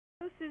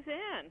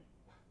Suzanne.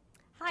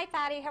 Hi,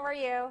 Patty. How are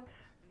you?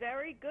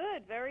 Very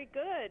good, very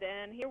good.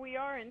 And here we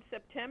are in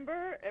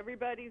September.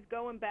 Everybody's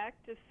going back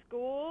to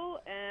school,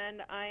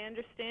 and I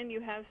understand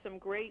you have some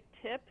great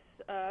tips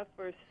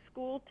for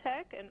school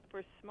tech and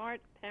for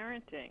smart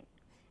parenting.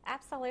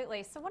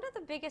 Absolutely. So one of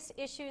the biggest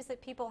issues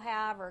that people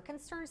have or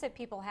concerns that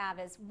people have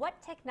is what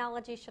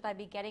technology should I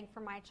be getting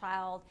for my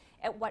child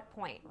at what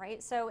point,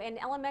 right? So in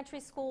elementary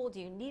school, do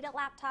you need a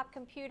laptop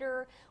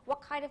computer?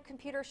 What kind of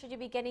computer should you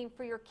be getting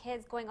for your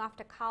kids going off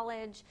to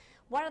college?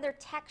 What other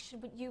tech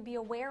should you be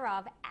aware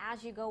of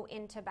as you go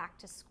into back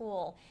to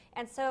school?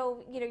 And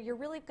so, you're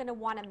really going to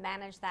want to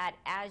manage that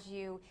as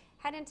you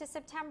head into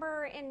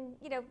September and,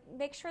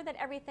 make sure that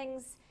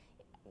everything's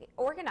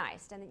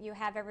organized and that you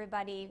have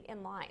everybody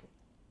in line.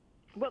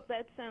 Well,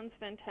 that sounds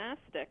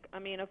fantastic. I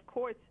mean, of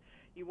course,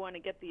 you want to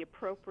get the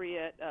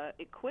appropriate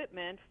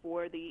equipment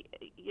for the,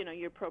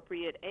 your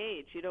appropriate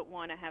age. You don't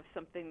want to have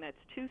something that's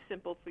too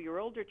simple for your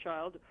older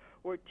child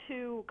or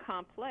too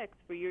complex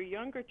for your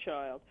younger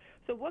child.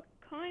 So what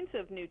kinds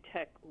of new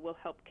tech will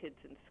help kids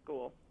in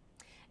school?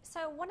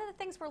 So one of the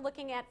things we're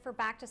looking at for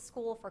back to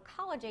school for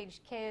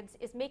college-age kids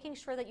is making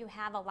sure that you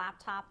have a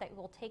laptop that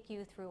will take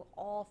you through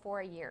all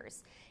 4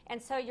 years. And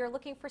so you're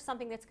looking for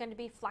something that's going to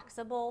be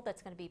flexible,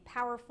 that's going to be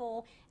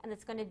powerful, and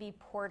that's going to be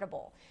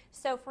portable.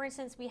 So for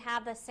instance, we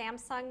have the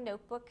Samsung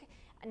Notebook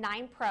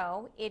 9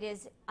 Pro. It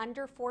is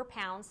under 4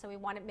 pounds, so we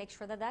want to make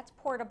sure that that's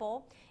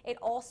portable. It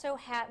also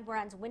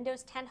runs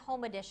Windows 10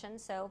 Home Edition,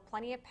 so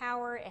plenty of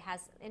power. It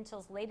has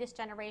Intel's latest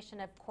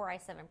generation of Core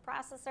i7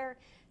 processor,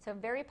 so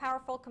very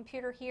powerful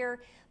computer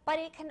here, but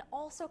it can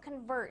also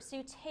convert. So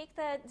you take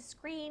the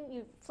screen,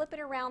 you flip it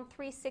around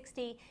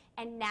 360,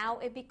 and now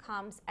it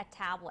becomes a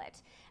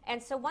tablet.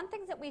 And so one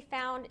thing that we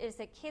found is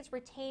that kids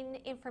retain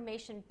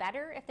information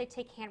better if they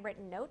take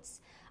handwritten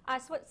notes.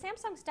 So what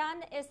Samsung's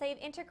done is they've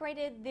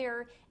integrated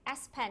their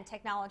S Pen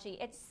technology.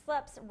 It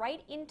slips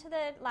right into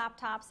the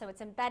laptop, so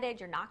it's embedded.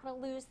 You're not going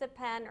to lose the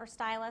pen or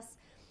stylus.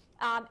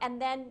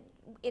 And then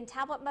in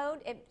tablet mode,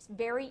 it's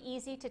very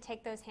easy to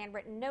take those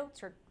handwritten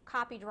notes or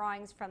copy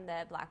drawings from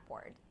the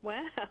blackboard.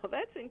 Wow,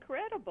 that's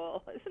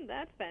incredible. Isn't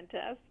that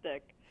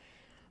fantastic?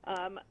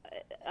 I'm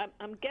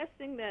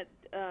guessing that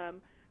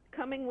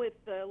coming with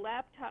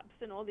laptops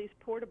and all these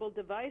portable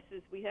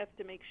devices, we have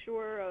to make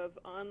sure of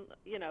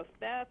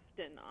theft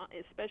and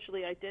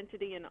especially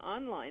identity and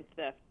online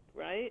theft,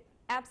 right?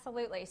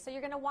 Absolutely. So you're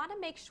going to want to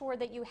make sure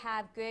that you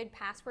have good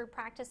password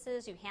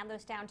practices. You hand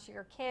those down to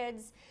your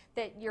kids,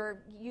 that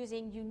you're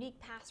using unique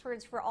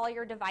passwords for all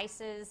your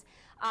devices.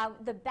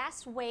 The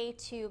best way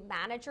to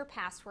manage your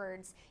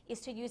passwords is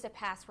to use a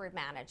password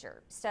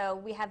manager. So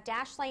we have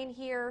Dashlane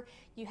here.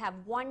 You have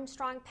one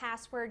strong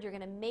password. You're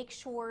going to make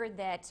sure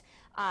that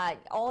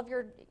all of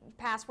your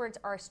passwords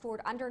are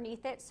stored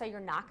underneath it, so you're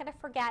not going to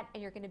forget,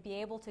 and you're going to be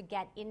able to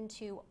get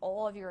into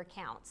all of your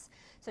accounts.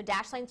 So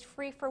Dashlane's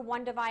free for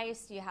one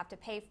device. You have to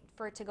pay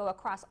for it to go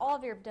across all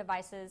of your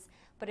devices,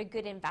 but a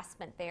good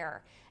investment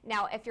there.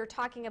 Now, if you're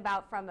talking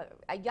about from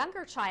a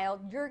younger child,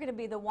 you're going to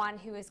be the one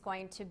who is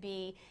going to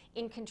be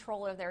in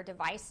control of their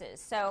devices.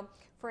 So,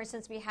 for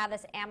instance, we have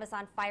this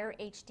Amazon Fire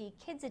HD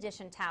Kids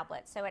Edition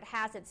tablet. So it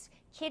has its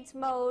kids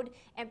mode,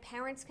 and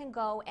parents can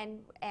go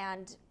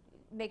and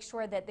make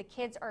sure that the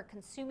kids are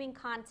consuming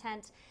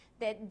content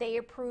that they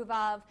approve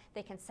of.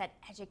 They can set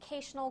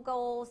educational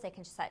goals, they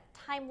can set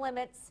time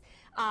limits,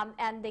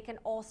 and they can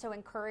also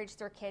encourage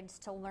their kids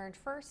to learn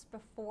first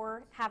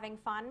before having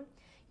fun.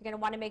 You're going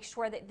to want to make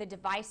sure that the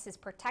device is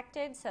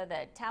protected, so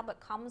the tablet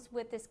comes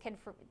with this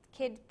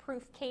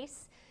kid-proof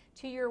case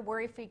to your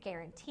worry-free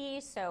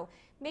guarantee. So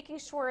making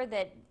sure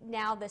that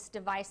now this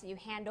device that you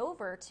hand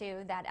over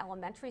to that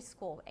elementary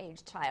school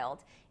age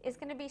child is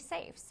going to be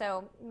safe.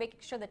 So making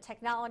sure the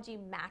technology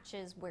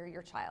matches where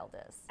your child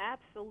is.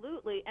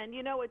 Absolutely. And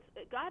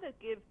it's got to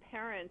give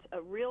parents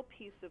a real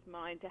peace of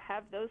mind to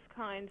have those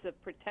kinds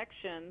of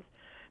protections,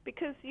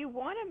 because you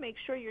want to make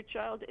sure your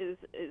child is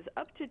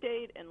up to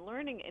date and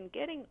learning and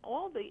getting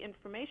all the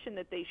information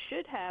that they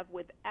should have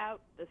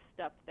without the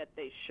stuff that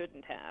they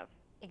shouldn't have.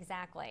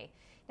 Exactly.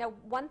 Now,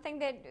 one thing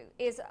that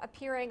is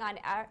appearing on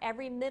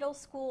every middle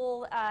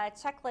school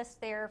checklist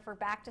there for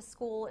back to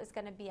school is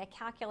going to be a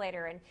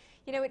calculator. And,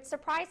 it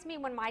surprised me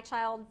when my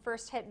child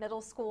first hit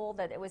middle school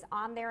that it was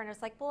on there, and it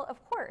was like, well,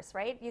 of course,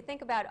 right? You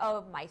think about,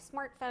 oh, my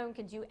smartphone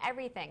can do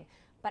everything,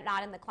 but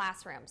not in the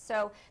classroom.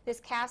 So this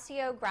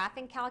Casio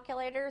graphing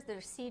calculator, their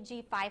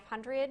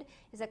CG500,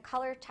 is a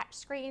color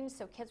touchscreen,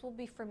 so kids will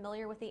be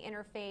familiar with the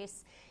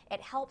interface. It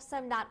helps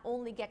them not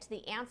only get to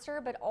the answer,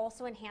 but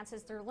also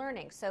enhances their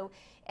learning. So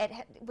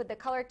with the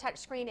color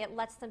touchscreen, it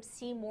lets them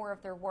see more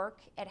of their work.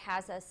 It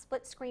has a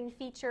split screen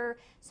feature,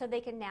 so they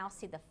can now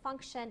see the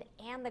function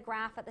and the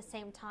graph at the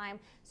same time.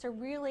 So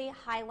really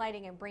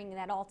highlighting and bringing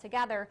that all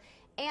together.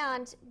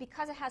 And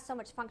because it has so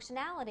much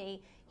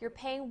functionality, you're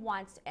paying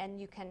once and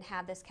you can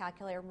have this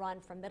calculator run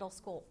from middle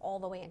school all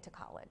the way into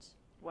college.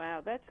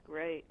 Wow, that's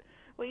great.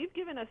 Well, you've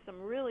given us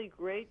some really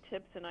great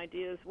tips and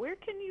ideas. Where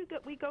can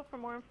we go for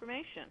more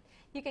information?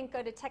 You can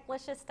go to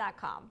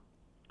techlicious.com.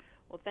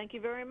 Well, thank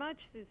you very much,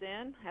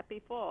 Suzanne.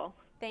 Happy fall.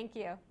 Thank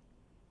you.